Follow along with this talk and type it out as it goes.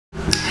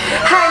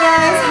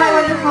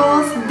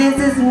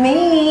is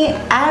me,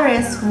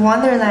 Aries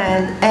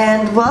Wonderland,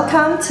 and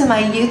welcome to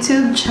my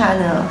YouTube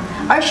channel.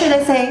 Or should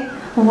I say,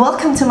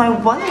 welcome to my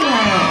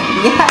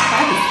Wonderland. Yes.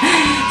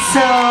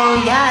 So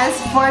yes,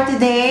 for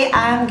today,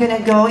 I'm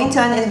gonna go into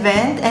an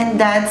event, and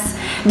that's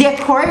the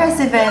Aquaria's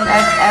event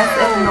at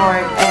SM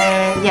North.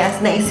 And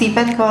yes,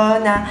 naisipan ko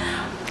na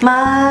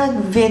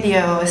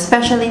mag-video,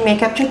 especially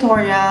makeup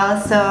tutorial.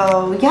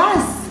 So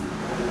yes,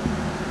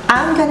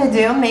 I'm gonna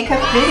do a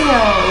makeup video.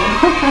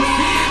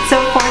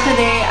 So for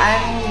today,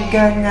 I'm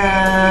gonna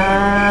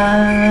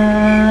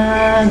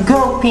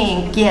go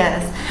pink.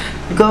 Yes,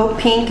 go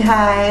pink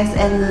eyes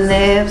and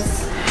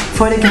lips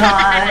for the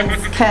gods,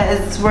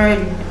 cause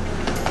we're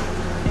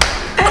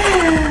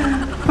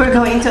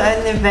going to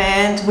an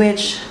event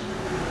which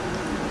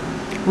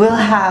will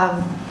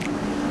have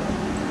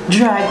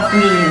drag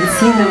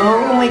queens, you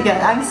know. Oh my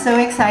god, I'm so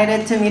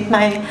excited to meet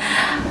my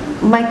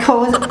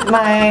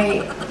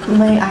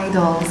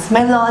idols,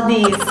 my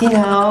lodies, you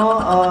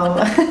know.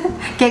 Oh.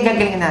 Kaya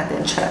gagawin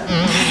natin siya.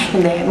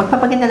 Hindi,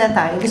 magpapaganda lang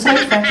tayo. Gusto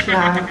ko fresh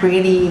lang,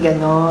 pretty,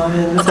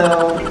 ganon.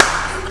 So,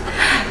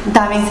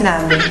 daming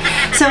sinabi.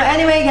 So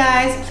anyway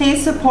guys, please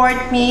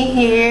support me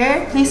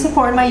here. Please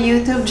support my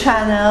YouTube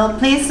channel.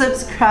 Please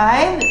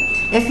subscribe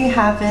if you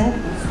haven't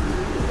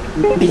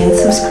been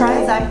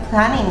subscribed. I'm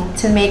planning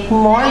to make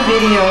more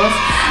videos.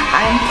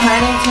 I'm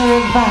planning to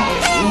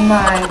revive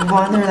my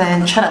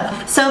Wonderland channel.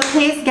 So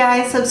please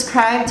guys,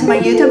 subscribe to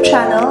my YouTube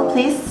channel.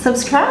 Please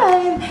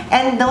subscribe.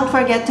 And don't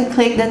forget to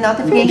click the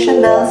notification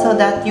bell so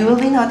that you will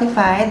be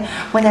notified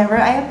whenever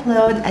I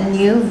upload a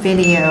new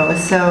video.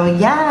 So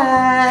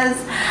yes.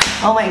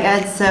 Oh my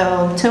god,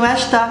 so too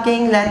much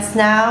talking. Let's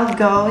now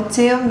go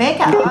to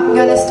makeup. I'm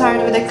gonna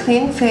start with a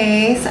clean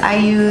face. I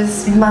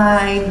use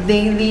my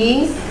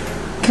daily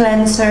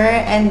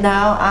cleanser, and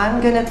now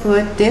I'm gonna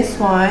put this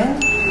one.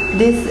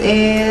 This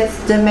is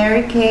the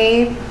Mary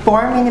Kay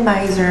Pore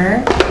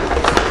Minimizer,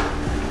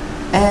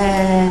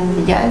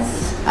 and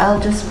yes,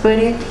 I'll just put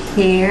it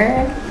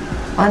here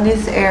on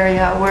this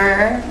area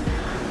where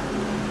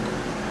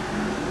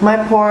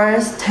my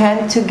pores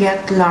tend to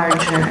get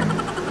larger.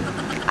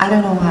 I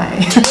don't know why.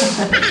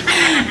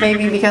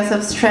 Maybe because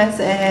of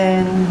stress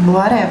and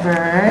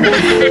whatever.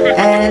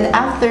 And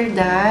after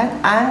that,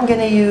 I'm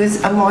gonna use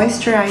a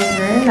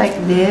moisturizer like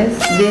this.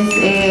 This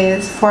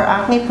is for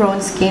acne prone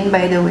skin,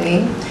 by the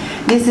way.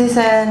 This is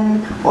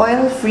an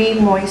oil-free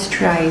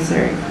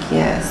moisturizer.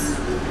 Yes.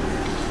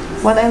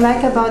 What I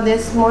like about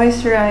this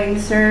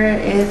moisturizer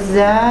is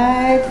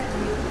that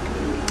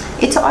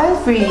it's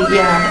oil-free.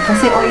 Yeah,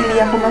 kasi oily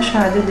ako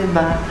masyado,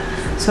 diba?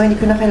 So, hindi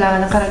ko na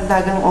kailangan ng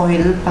karagdagang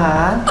oil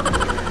pa.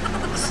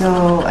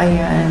 So,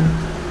 ayan.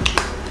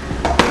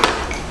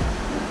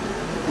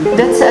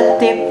 That's a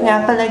tip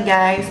nga pala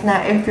guys,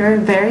 na if you're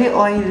very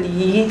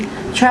oily,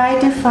 try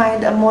to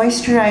find a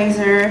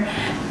moisturizer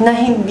na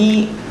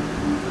hindi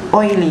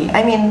oily.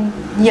 I mean,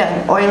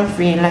 yeah,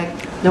 oil-free, like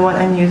the one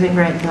I'm using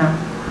right now.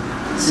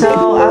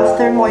 So,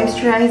 after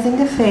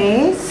moisturizing the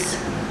face,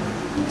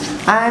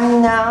 I'm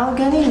now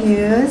gonna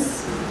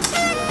use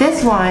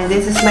this one.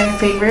 This is my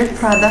favorite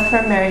product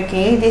from Mary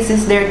Kay. This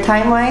is their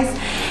Time-Wise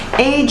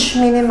Age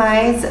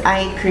Minimize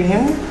Eye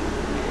Cream.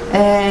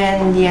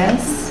 And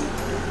yes,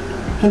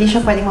 hindi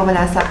siya pwedeng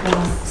mawala sa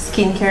aking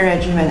skincare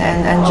regimen.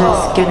 And I'm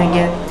just gonna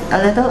get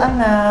a little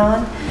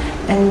amount,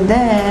 and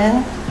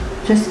then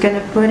just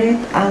gonna put it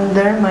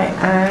under my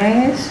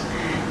eyes,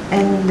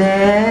 and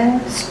then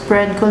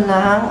spread ko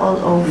lang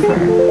all over.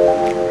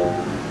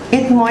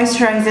 It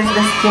moisturizes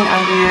the skin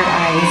under your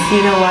eyes.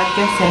 You know what?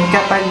 Kasi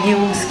kapag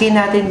yung skin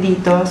natin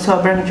dito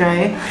sobrang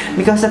dry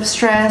because of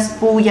stress,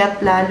 puyat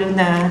lalo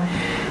na,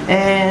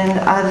 and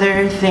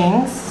other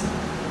things,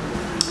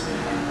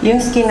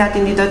 yung skin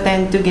natin dito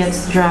tend to get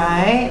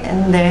dry,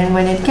 and then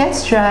when it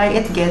gets dry,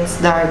 it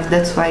gets dark.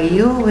 That's why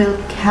you will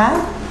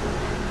have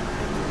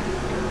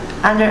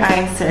under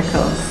eye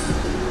circles,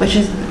 which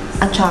is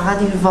at saka,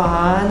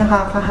 diba,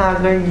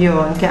 nakaka-haggard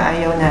yun,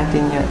 kaya ayaw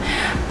natin yun.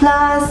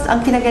 Plus,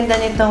 ang kinaganda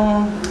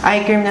nitong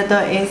eye cream na to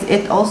is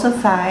it also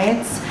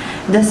fights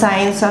the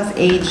signs of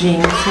aging.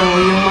 So,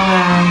 yung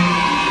mga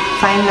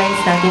fine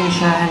lines natin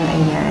dyan,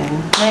 ayan,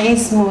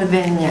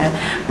 na-smoothen niya.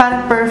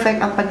 Parang perfect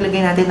ang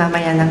paglagay natin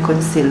mamaya ng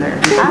concealer.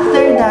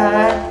 After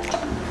that,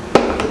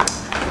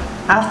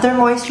 after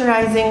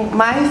moisturizing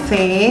my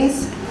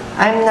face,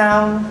 I'm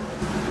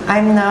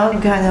now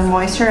gonna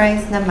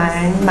moisturize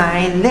naman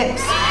my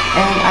lips.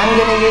 And I'm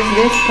gonna use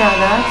this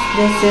product.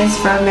 This is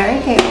from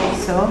Mary Kay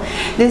also.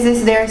 This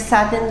is their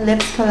Satin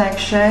Lips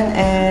collection.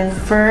 And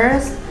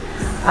first,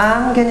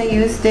 I'm gonna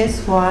use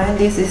this one.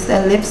 This is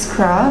a lip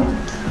scrub.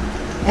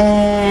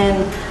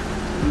 And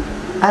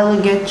I will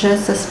get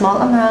just a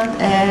small amount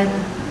and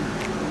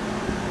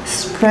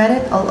spread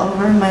it all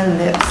over my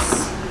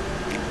lips.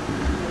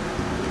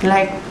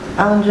 Like,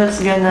 I'm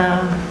just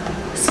gonna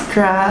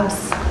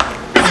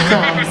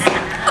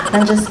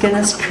I'm just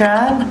gonna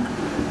scrub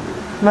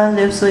my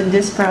lips with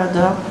this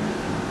product,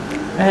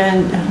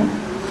 and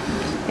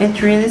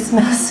it really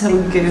smells so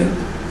good.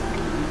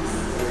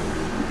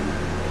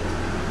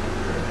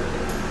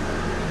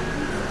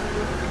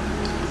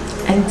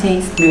 and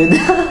taste good.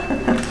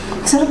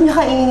 Sarap niya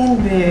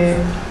kainin, be.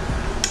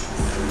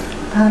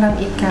 Parang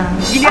ikaw.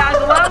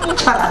 Ginagawa mo!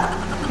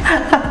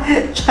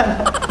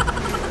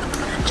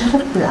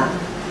 Charot lang.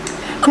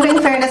 Pero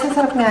in fairness, ang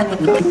sarap nga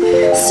nito.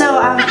 So,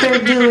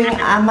 after doing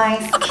my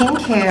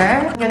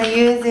skincare, I'm gonna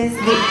use the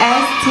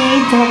ST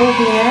Double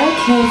Wear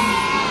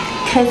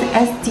because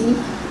ST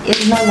is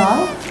my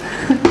love.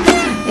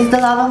 It's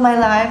the love of my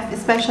life,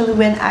 especially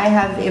when I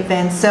have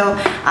events. So,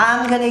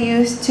 I'm gonna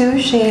use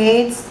 2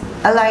 shades,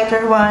 a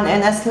lighter one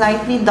and a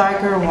slightly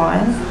darker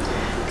one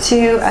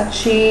to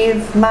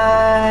achieve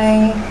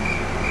my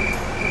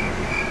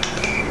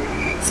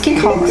skin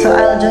color. So,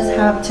 I'll just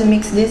have to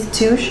mix these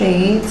 2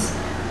 shades.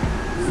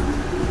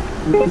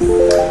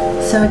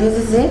 So this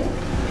is it.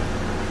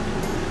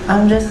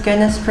 I'm just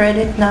gonna spread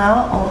it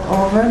now all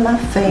over my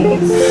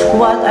face.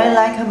 What I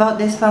like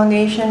about this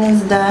foundation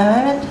is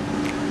that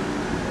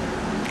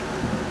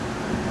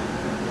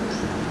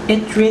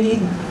it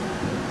really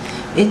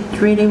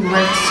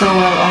works so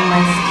well on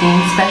my skin,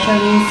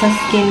 especially sa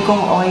skin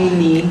kong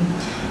oily.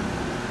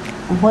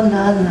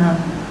 Wala lang.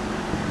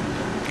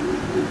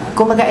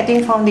 Kumaga, ito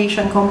yung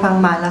foundation kong pang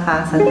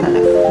malakasan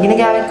talaga.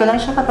 Ginagamit ko lang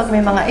siya kapag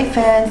may mga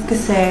events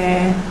kasi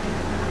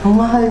ang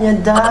mahal niya,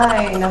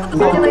 dahil.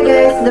 Anyway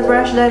guys, the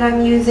brush that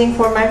I'm using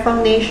for my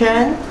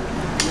foundation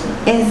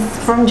is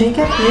from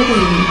Jacob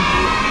Beauty.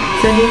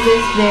 So this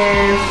is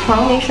their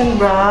foundation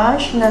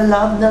brush na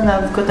love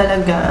ko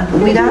talaga.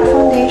 Without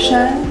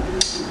foundation,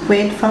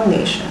 with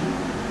foundation.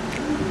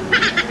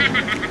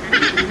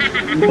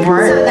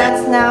 So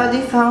that's now the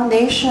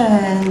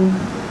foundation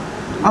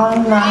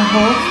on my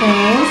whole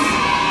face.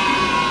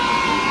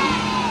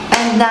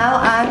 And now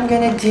I'm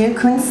gonna do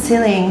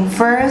concealing.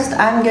 First,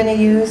 I'm gonna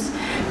use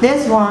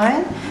this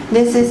one.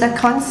 This is a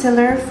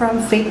concealer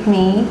from Fit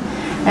Me,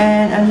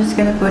 and I'm just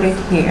gonna put it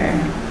here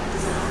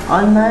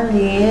on my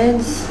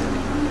lids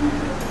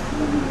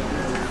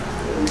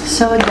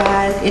so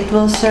that it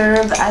will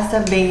serve as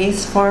a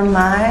base for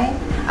my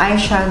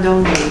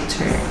eyeshadow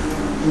later.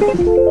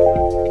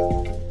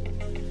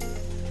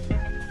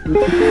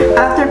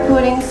 After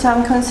putting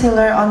some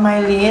concealer on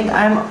my lid,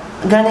 I'm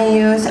gonna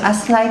use a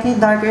slightly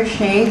darker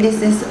shade. This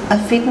is a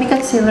Fit Me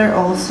concealer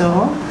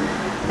also,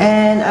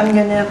 and I'm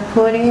gonna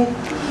put it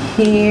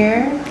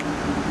here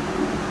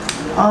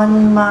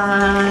on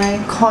my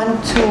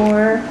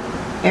contour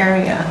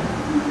area.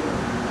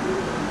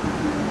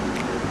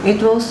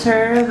 It will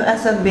serve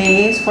as a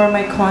base for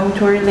my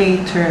contour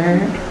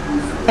later,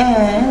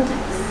 and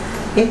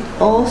it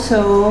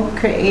also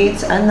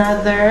creates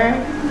another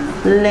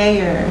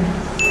layer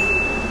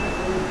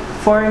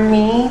for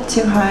me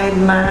to hide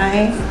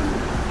my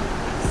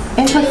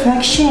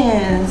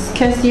imperfections,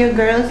 because your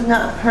girl's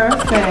not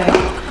perfect.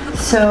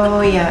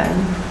 So yeah,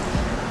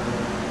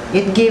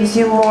 it gives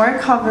you more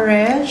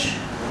coverage.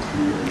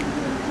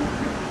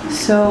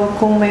 So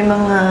kung may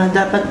mga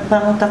dapat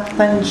pang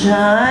takpan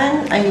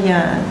dyan,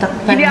 ayan,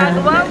 takpan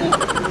natin.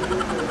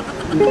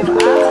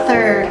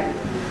 After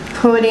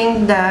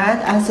putting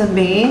that as a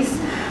base,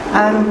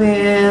 I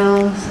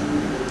will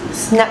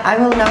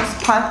now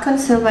spot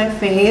conceal my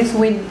face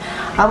with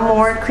a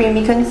more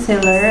creamy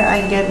concealer.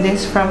 I get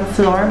this from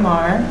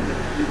Flormar.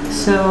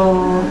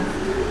 So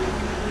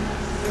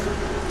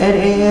it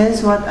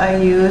is what I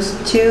use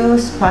to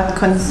spot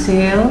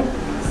conceal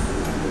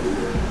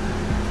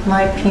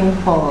my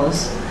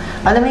pimples.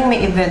 Alam mo yung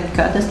may event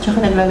ka, tapos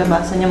tsaka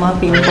naglalabasan yung mga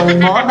pimple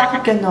mo.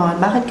 Bakit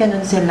ganon? Bakit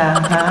ganon sila,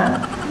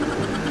 ha?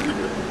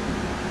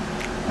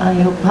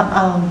 Ayaw pa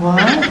awa?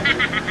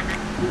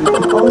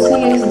 Also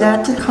use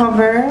that to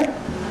cover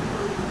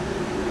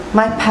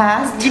my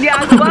past.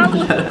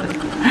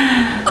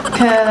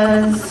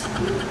 Because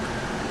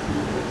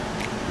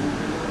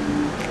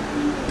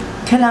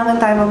kailangan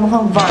tayo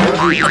magmukhang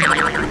Barbie.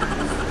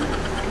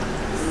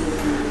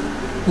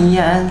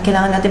 Yan,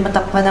 kailangan natin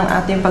matakpan ang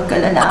ating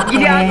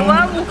pagkalalaki.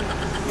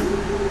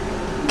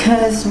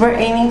 Because we're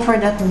aiming for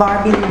that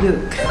Barbie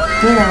look,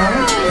 you know?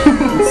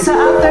 So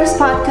after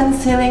spot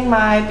concealing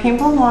my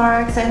pimple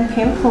marks and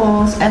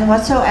pimples and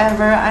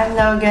whatsoever, I'm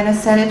now gonna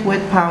set it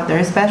with powder,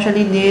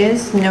 especially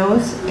this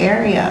nose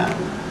area.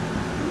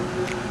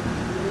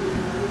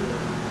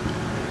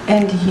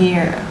 And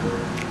here.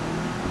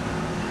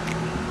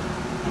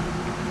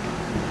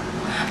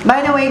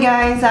 By the way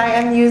guys, I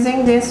am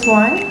using this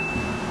one,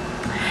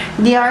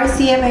 the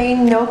RCMA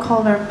No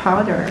Color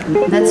Powder.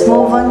 Let's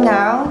move on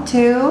now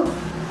to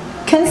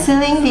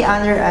concealing the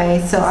under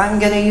eyes. So I'm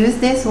gonna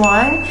use this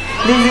one.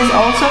 This is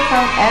also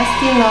from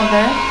Estee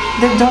Lauder,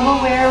 the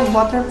Double Wear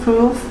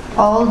Waterproof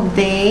All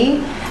Day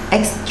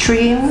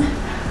Extreme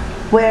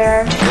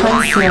Wear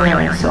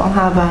Concealer. So ang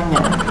haba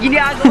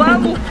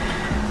niya.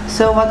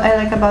 So what I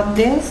like about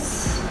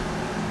this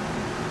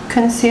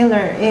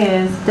concealer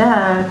is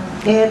that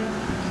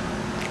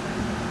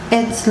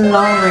it's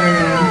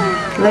lowering.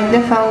 Like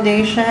the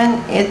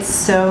foundation, it's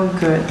so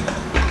good.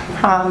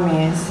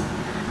 Promise.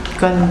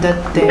 Ganda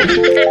din.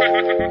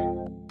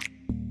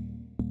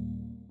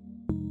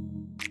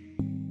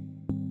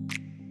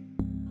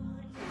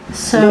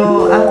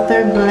 So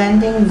after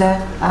blending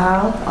that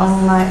out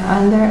on my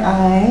under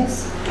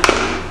eyes.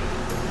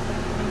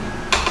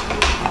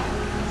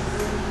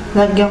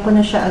 Lagyan ko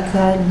na siya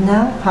agad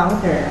ng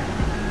powder.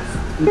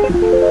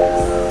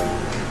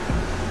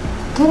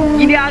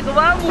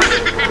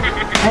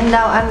 And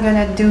now I'm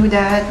gonna do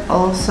that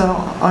also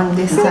on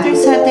this side. After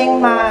setting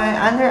my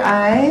under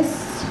eyes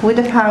with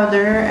the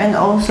powder and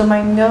also my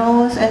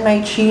nose and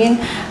my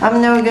chin, I'm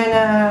now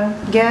gonna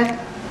get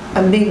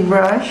a big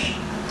brush,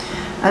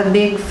 a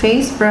big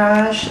face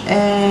brush,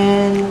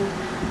 and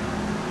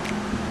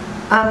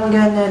I'm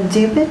gonna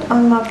dip it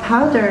on my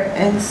powder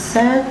and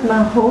set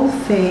my whole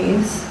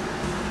face.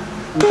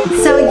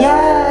 So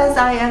yes,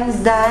 I am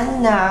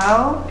done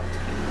now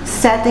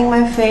setting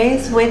my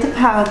face with the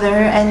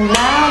powder, and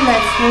now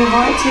let's move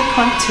on to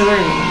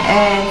contouring.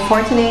 And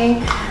for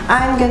today,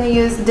 I'm gonna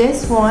use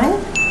this one.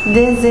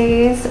 This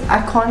is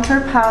a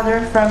contour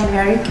powder from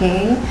Mary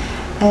Kay,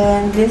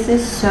 and this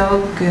is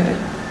so good.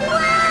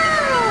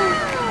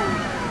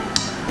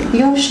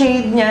 Yung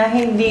shade niya,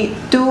 hindi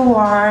too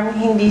warm,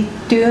 hindi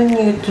too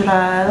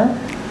neutral.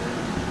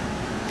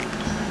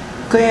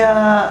 Kaya,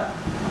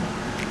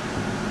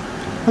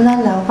 wala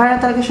lang,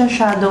 para talaga siya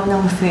shadow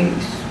ng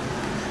face.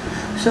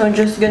 So I'm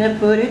just gonna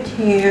put it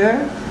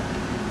here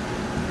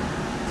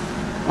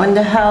on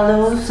the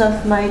hollows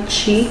of my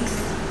cheeks.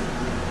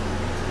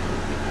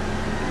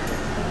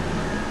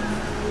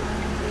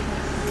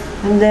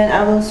 And then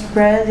I will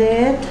spread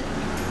it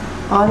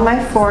on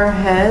my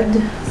forehead,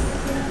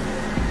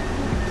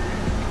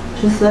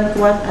 just like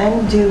what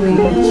I'm doing.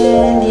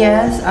 And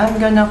yes,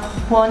 I'm gonna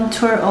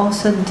contour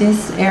also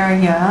this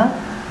area.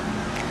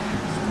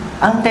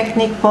 Ang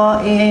technique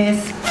po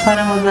is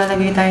parang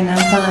maglalagay tayo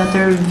ng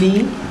letter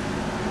V.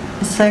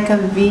 It's like a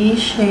V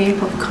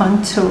shape of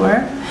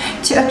contour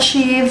to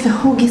achieve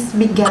the hugis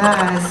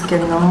bigas.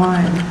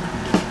 Ganon.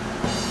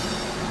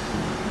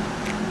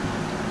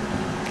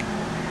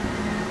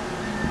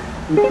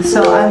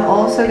 So I'm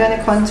also gonna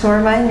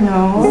contour my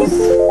nose.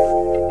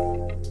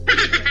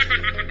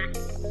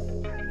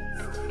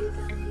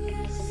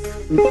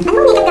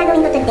 Anong makeup gagawin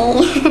ko today?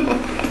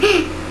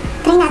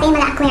 Try natin yung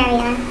mga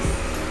Aquaria.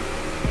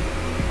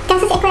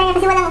 Kasi si Aquaria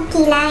kasi walang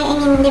kilay. I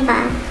mean, di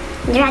ba?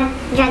 Drug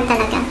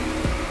talaga.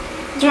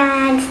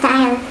 Drug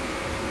style.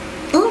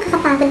 Eh,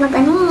 kakapagod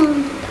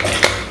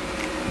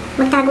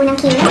magtago ng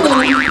kilay.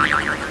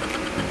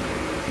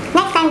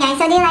 Next time guys,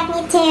 so do you like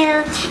me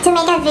to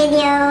make a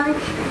video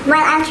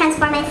while I'll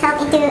transform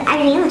myself into a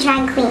real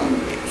drag queen?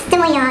 Gusto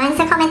mo yun?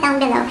 So comment down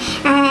below.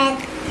 At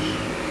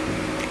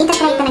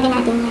itatry talaga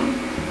natin yan.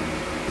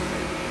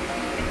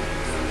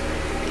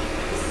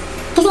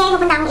 Kasi ngayon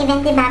pupunta akong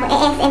event, diba?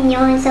 SM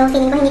yun. So,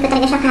 feeling ko hindi ko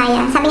talaga siya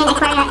kaya. Sabi nga na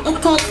Aquaria, it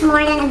takes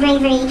more than a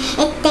bravery.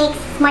 It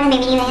takes more than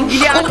bravery, yun.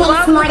 It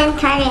takes more than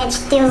courage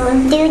to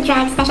do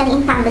drugs,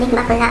 especially in public,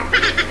 bakula.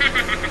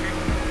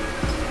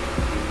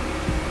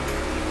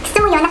 Gusto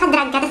mo yun?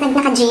 Naka-drug ka, tapos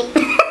naka-jeep.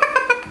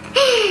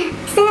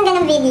 Gusto nang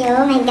ganong video?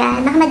 Oh my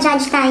God. Baka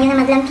ma-judge tayo na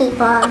madlang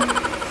people.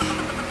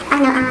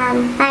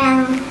 Parang...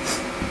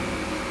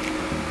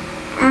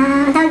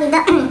 tawag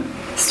dito,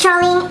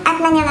 strolling at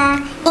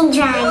Manila in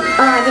drag.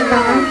 Oh,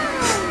 diba?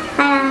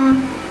 Parang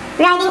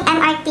riding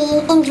MRT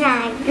in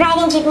drag.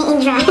 Riding jeepney in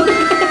drag.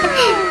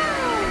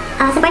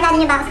 Supportado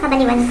niyo ba ako sa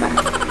kabaliwan ko?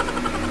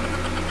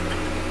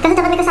 Kasi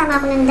dapat may kasama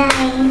ako nun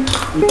dahil.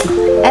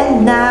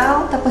 And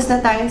now, tapos na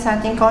tayo sa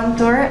ating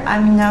contour.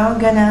 I'm now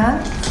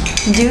gonna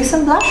do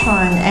some blush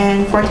on.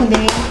 And for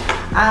today,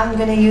 I'm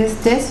gonna use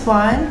this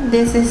one.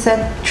 This is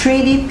a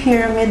 3D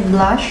pyramid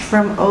blush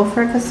from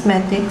Offer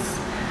Cosmetics.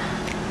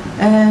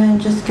 And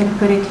just gonna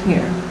put it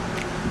here.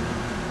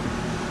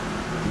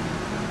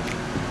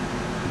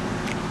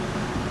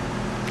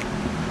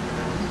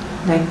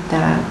 Like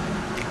that.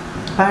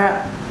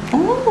 Para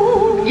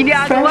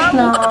fresh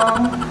lang.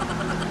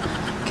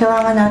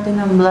 Kailangan natin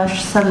ng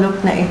blush sa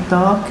look na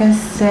ito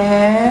kasi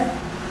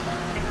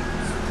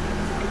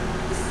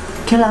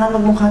kailangan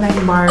magmukha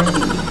tayong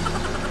Barbie.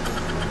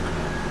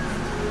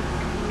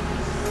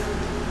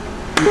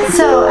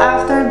 So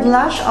after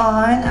blush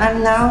on,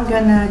 I'm now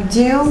gonna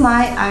do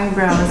my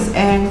eyebrows,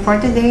 and for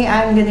today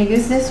I'm gonna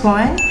use this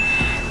one.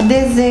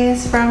 This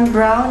is from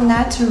Brow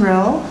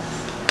Natural,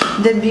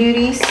 the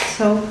Beauty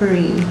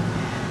Soapery.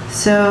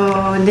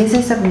 So this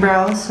is a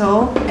brow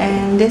soap,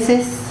 and this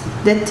is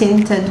the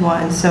tinted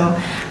one. So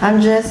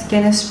I'm just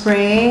gonna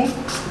spray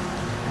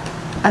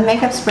a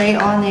makeup spray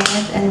on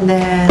it, and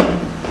then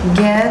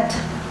get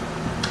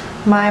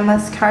my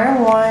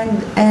mascara wand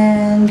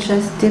and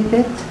just dip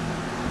it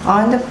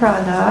on the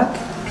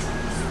product.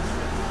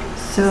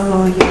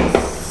 So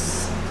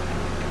yes,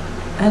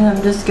 and I'm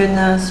just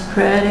gonna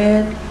spread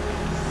it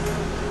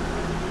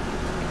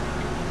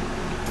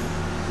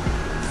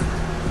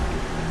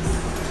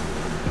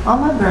on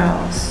my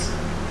brows.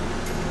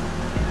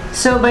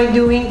 So by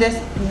doing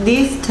this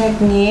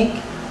technique,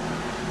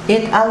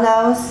 it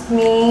allows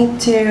me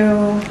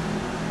to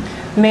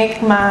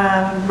make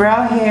my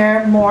brow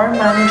hair more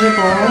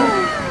manageable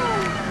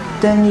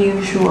than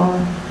usual.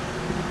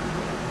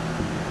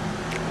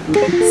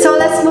 So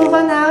let's move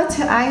on now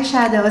to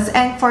eyeshadows,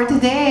 and for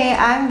today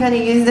I'm gonna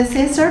use the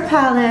Sister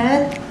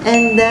palette,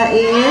 and that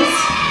is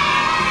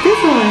this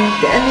one,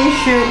 the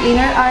Unleash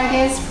Inner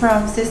Artist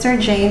from Sister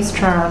James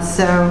Charles.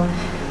 So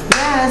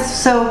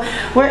yes, so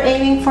we're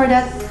aiming for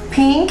that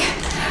pink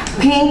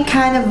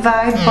kind of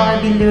vibe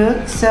Barbie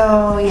look.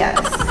 So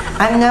yes,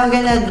 I'm now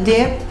gonna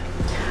dip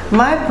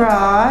my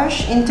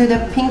brush into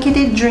the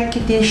pinkity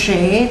drinkity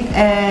shade,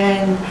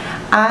 and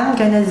I'm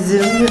gonna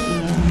zoom you in.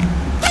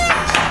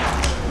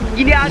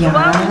 Yan.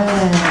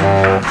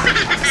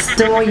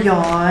 Gusto mo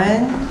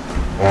yun?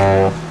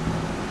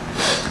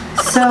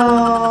 So,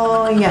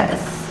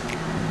 yes.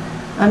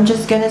 I'm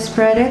just gonna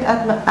spread it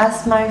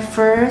as my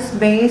first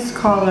base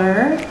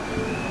color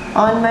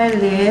on my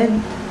lid.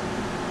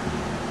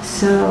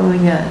 So,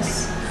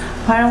 yes.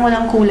 Parang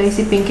walang kulay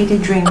si Pinkity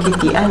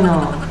Drinkity.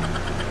 Ano?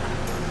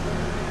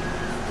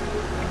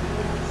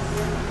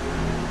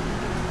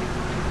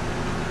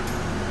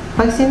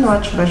 Pag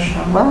sinwatch ba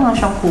siya? Wala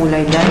nga siyang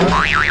kulay dahil.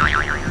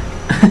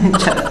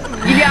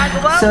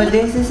 So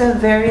this is a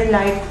very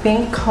light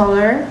pink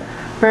color,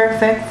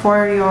 perfect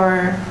for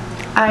your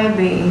eye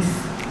base,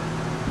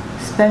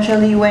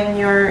 especially when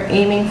you're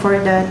aiming for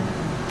that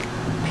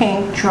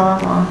pink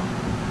drama.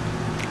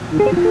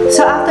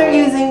 So after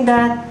using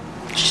that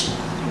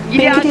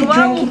pinkity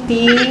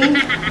drinkity,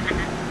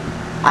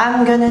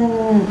 I'm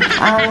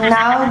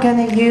now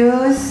gonna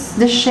use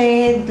the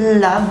shade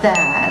Love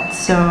That.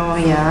 So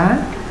yeah,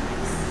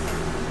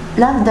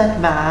 Love That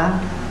ba?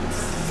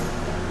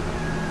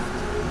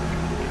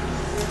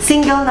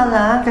 Single na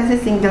lang, kasi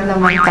single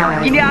naman tayo.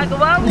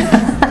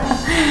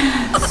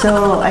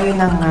 So, ayun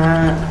na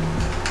nga.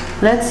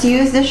 Let's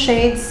use the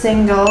shade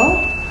Single.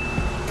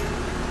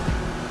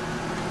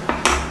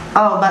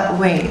 Oh, but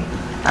wait.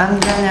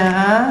 I'm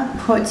gonna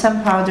put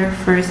some powder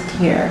first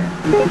here.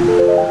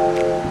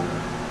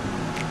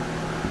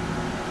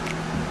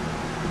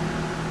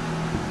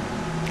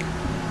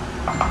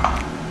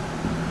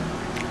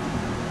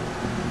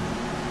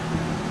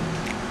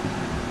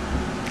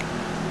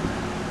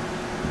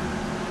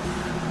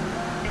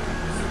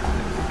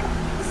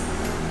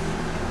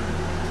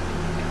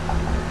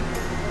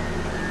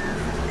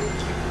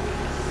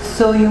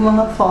 So, yung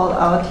mga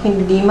fallout,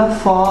 hindi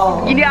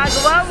ma-fall.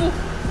 Ginagawa mo!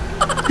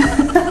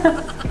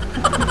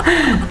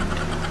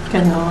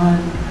 Ganon.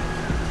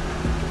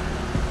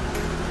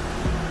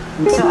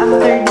 So,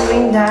 after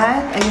doing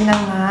that, ayun na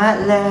nga,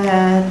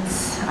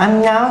 I'm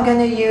now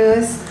gonna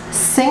use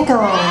Single.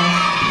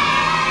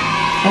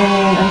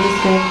 And I'm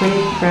just gonna put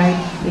it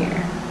right here.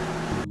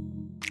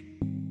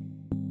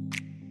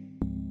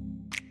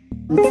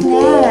 What's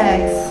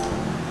next?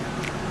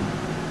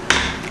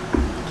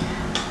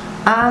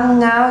 I'm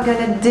now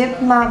gonna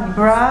dip my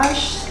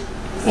brush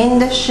in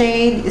the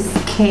shade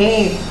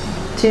Escape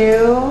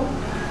to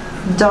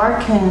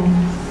darken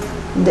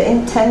the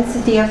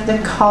intensity of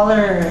the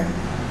color.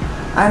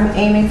 I'm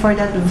aiming for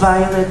that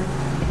violet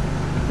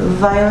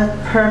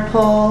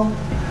purple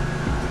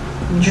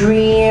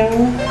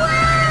dream.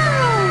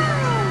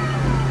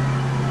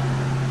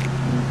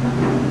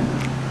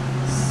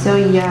 So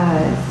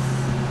yes,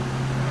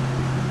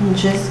 I'm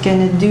just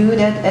gonna do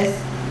that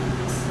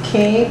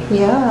Escape.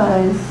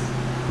 Yes.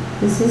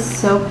 This is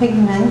so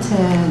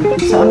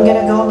pigmented. So I'm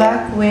gonna go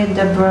back with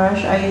the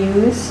brush I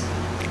used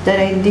that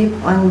I dip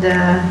on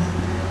the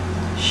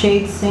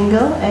shade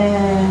Single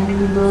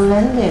and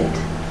blend it.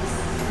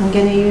 I'm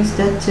gonna use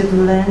that to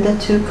blend the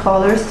two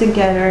colors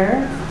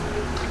together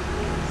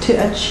to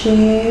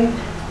achieve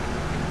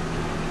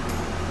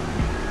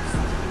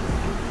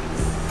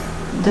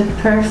the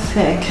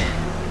perfect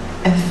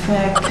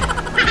effect.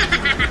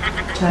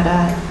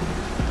 Ta-da!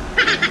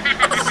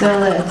 So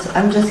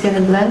I'm just gonna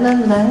blend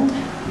and blend.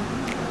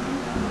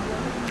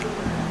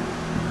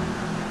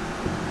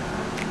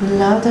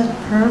 Love that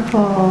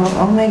purple.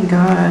 Oh my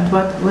god,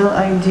 what will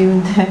I do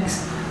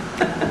next?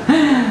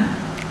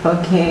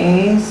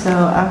 Okay, so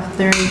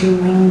after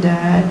doing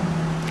that,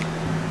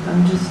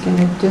 I'm just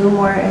gonna do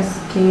more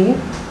Escape.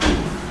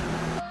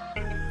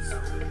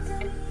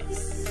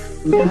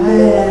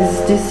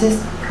 Yes, this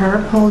is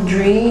Purple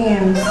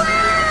Dreams.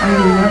 I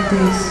love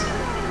this.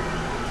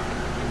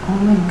 Oh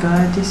my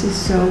god, this is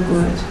so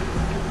good.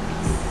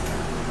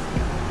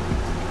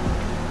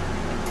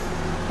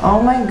 Oh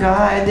my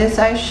god,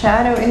 this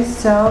eyeshadow is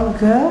so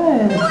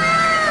good.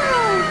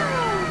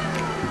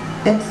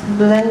 It's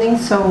blending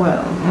so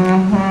well.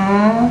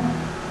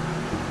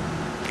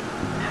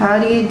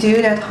 How do you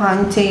do that,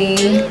 Hunty?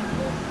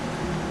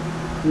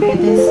 It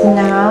is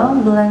now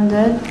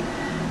blended.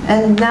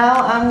 And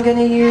now I'm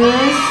gonna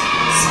use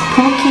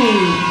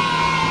Spooky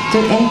to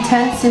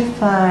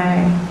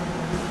intensify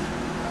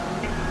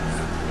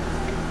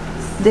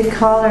the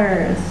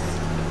colors.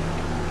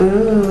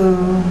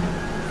 Ooh.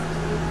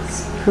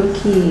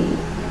 Spooky.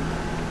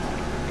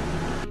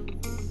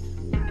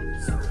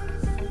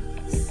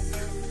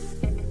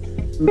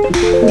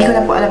 Hindi ko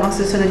na po alam ang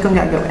susunod kong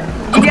gagawin.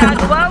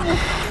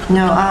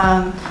 No,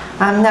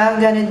 I'm now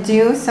gonna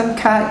do some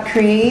cut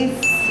crease,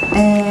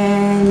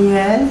 and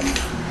yes.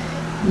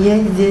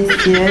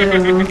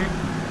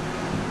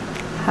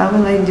 How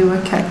will I do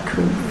a cat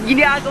crease?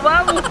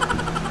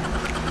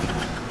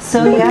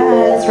 So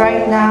yes,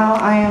 right now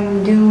I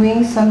am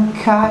doing some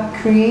cat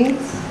crease.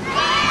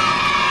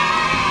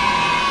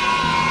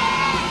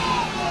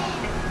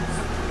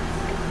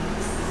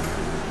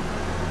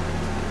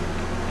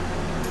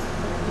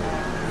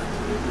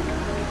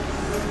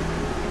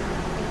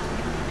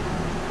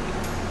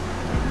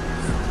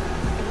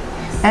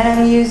 And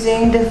I'm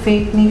using the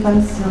Fake Me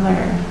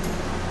concealer.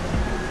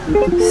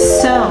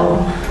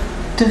 So,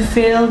 to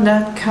fill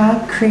that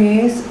cat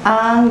crease,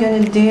 I'm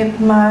gonna dip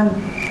my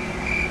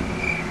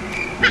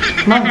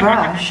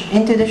brush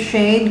into the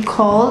shade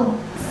called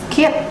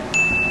Skip.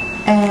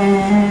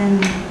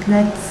 And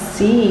let's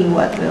see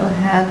what will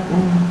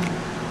happen.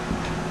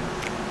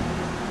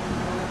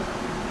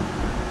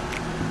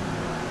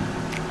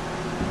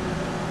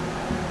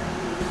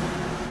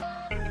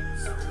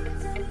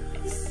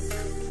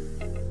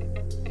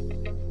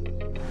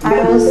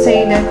 I will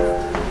say that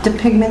the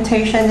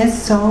pigmentation is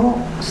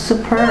so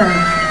superb.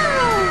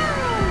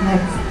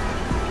 Like,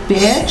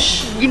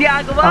 bitch.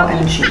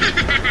 OMG.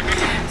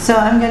 So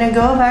I'm gonna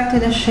go back to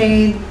the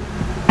shade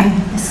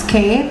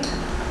Escape.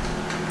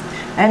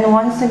 And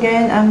once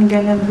again, I'm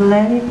gonna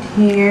blend it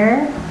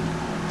here.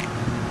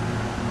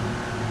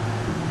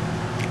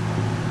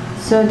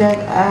 So that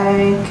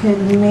I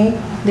could make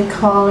the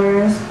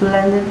colors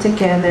blended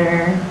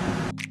together.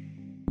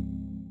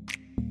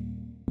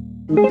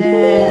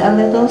 Then a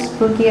little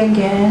spooky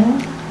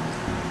again,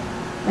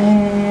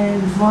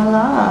 and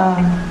voila!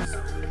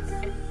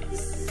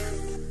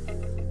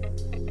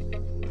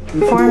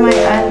 For my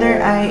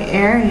under eye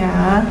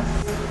area,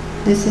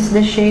 this is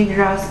the shade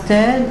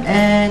Rusted,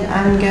 and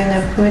I'm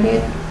gonna put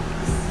it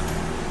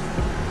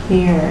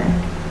here.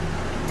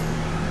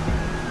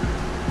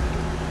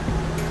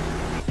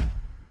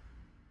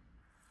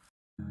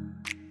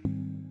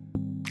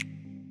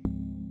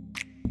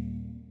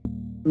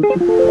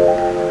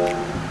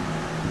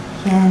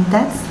 And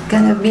that's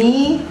gonna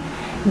be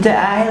the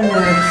eye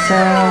look. So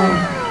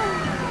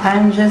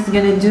I'm just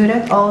gonna do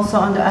that also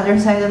on the other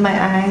side of my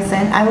eyes,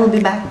 and I will be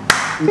back.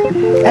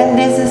 And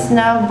this is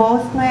now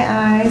both my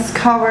eyes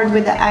covered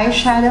with the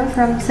eyeshadow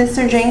from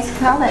Sister Jane's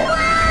palette.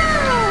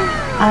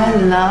 I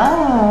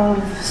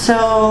love.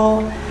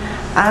 So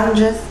I'm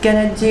just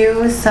gonna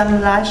do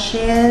some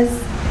lashes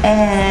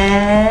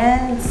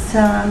and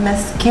some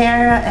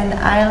mascara and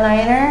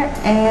eyeliner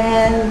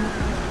and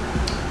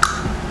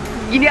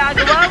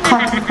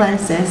contact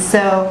lenses.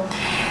 So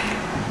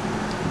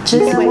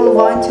just move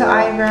on to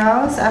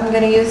eyebrows. I'm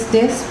gonna use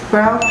this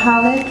brow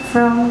palette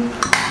from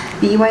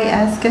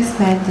YAASSSS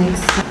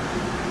Cosmetics.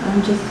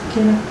 I'm just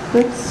gonna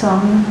put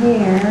some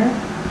here.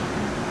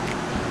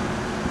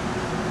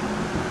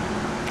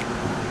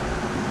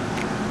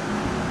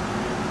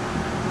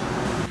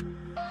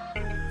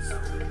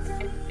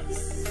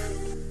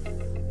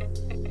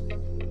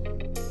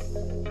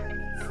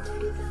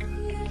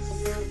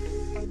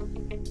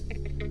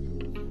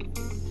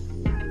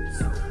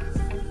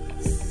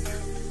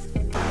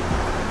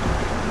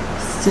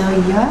 So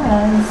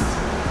yes,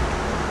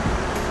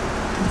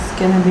 it's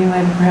gonna be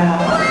my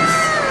brows.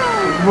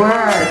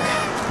 Work!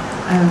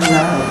 I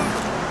love.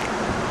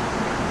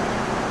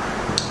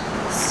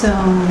 So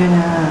I'm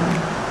gonna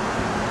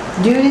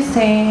do the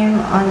same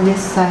on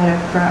this side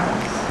of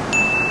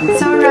brows.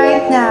 So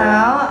right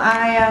now,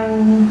 I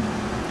am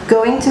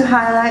going to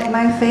highlight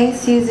my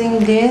face using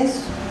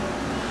this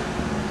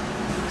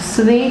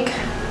sleek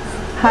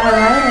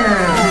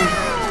highlighter.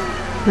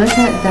 Look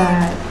at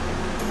that.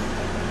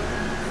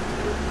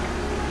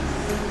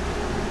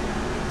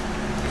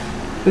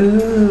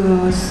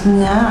 Ooh,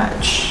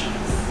 snatch.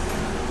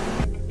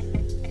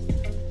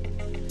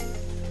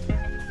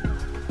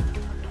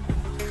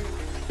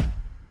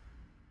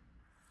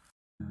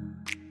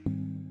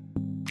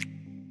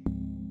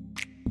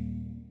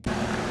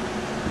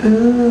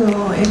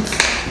 Ooh,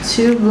 it's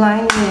too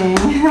blinding.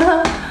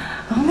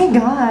 Oh my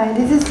god,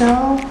 this is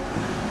so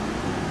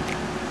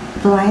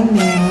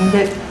blinding.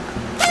 That,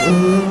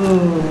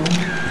 ooh,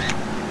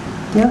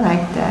 you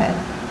like that?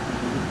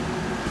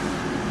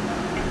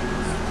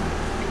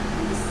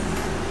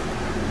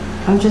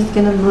 I'm just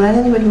gonna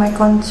blend it with my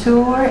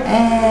contour,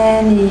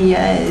 and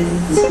yes.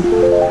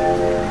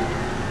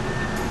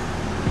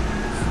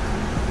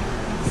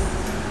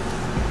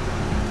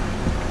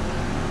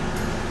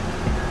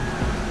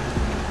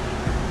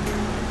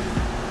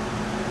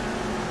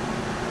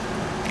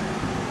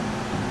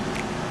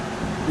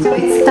 So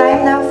it's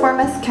time now for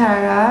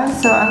mascara.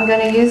 So I'm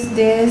gonna use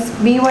this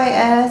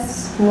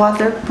YAASSSS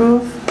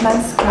waterproof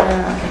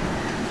mascara.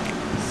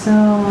 So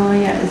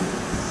yes.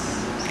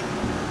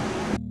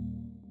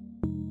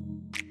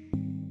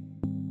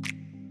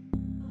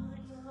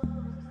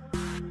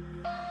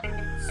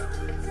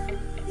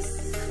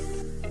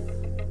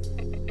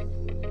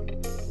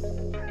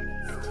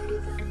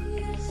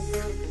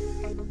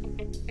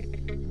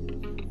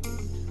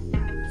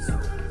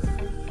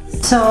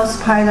 So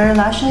spider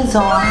lashes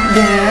on,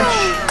 bitch.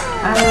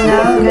 I'm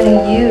now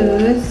gonna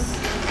use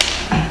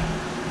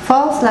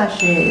false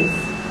lashes.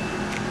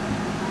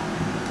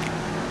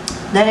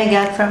 that I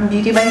got from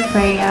Beauty by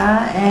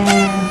Freya,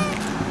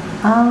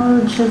 and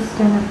I'm just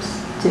gonna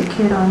stick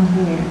it on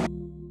here.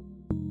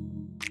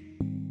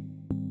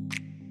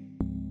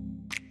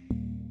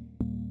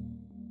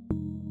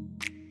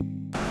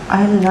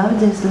 I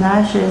love these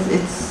lashes,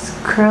 it's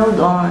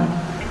curled on.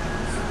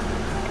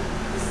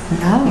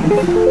 Now,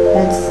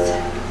 let's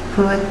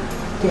put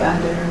the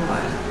other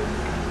one.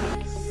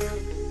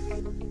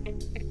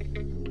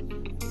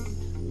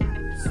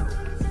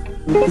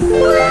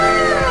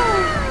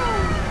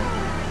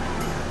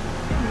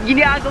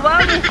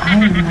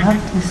 I love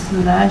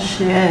these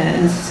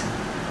lashes.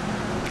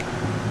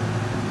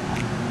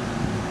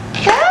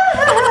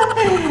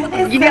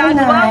 It's so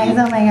nice.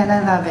 Oh my god, I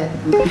love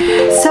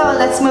it. So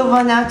let's move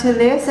on now to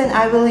lips, and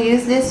I will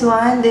use this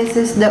one. This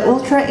is the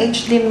Ultra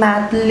HD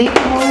Matte Lip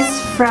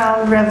Mousse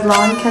from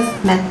Revlon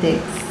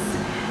Cosmetics.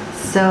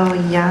 So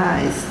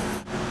yes.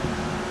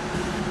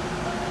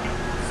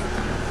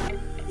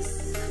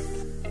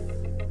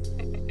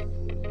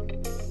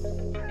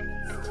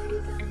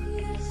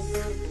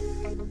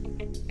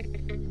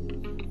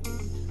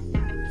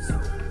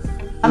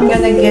 I'm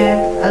gonna get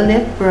a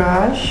lip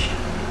brush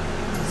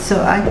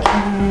so I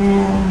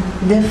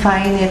can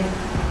define it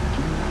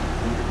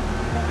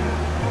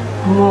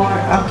more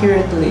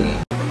accurately.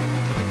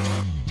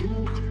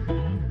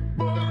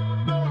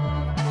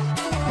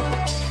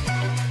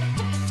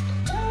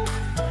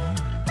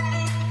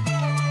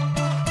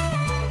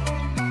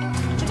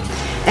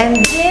 And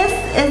this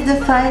is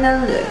the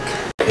final look.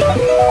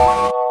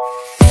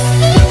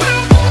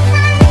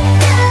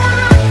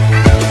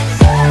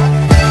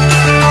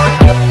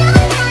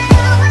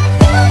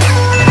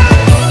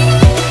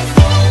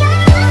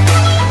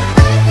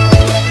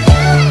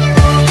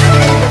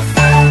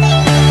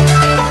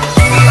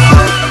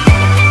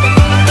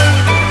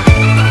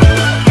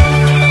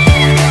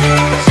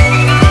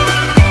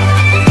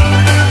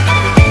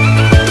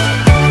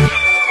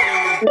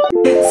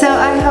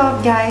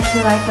 Guys,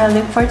 you like my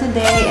look for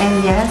today,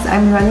 and yes,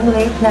 I'm running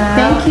late now.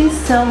 Thank you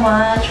so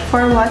much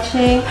for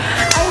watching.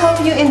 I hope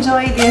you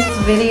enjoyed this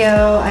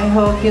video. I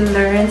hope you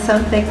learned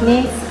some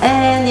techniques,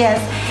 and yes,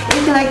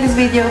 if you like this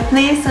video,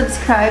 please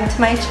subscribe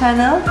to my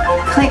channel,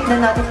 click the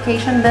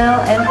notification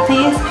bell, and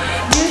please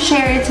do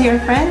share it to your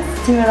friends,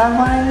 to your loved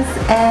ones,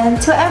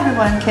 and to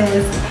everyone,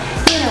 because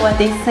you know what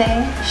they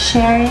say,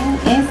 sharing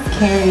is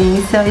caring.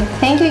 So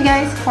thank you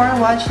guys for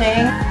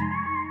watching.